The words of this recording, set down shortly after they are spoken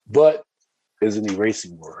But is an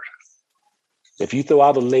erasing word. If you throw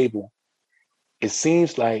out a label, it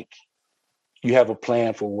seems like you have a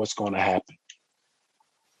plan for what's going to happen.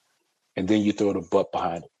 And then you throw the but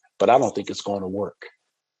behind it. But I don't think it's going to work.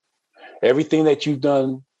 Everything that you've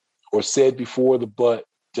done or said before the but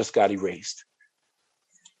just got erased.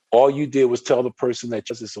 All you did was tell the person that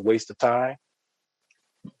it's a waste of time.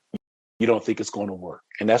 You don't think it's going to work.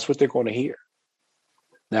 And that's what they're going to hear.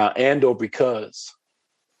 Now, and or because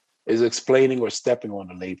is explaining or stepping on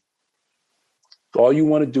the label. All you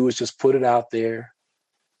want to do is just put it out there,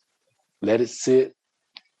 let it sit,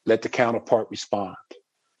 let the counterpart respond.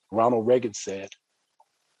 Ronald Reagan said,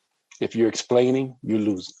 if you're explaining, you're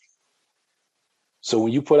losing. So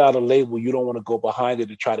when you put out a label, you don't want to go behind it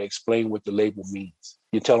and try to explain what the label means.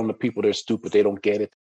 You're telling the people they're stupid, they don't get it.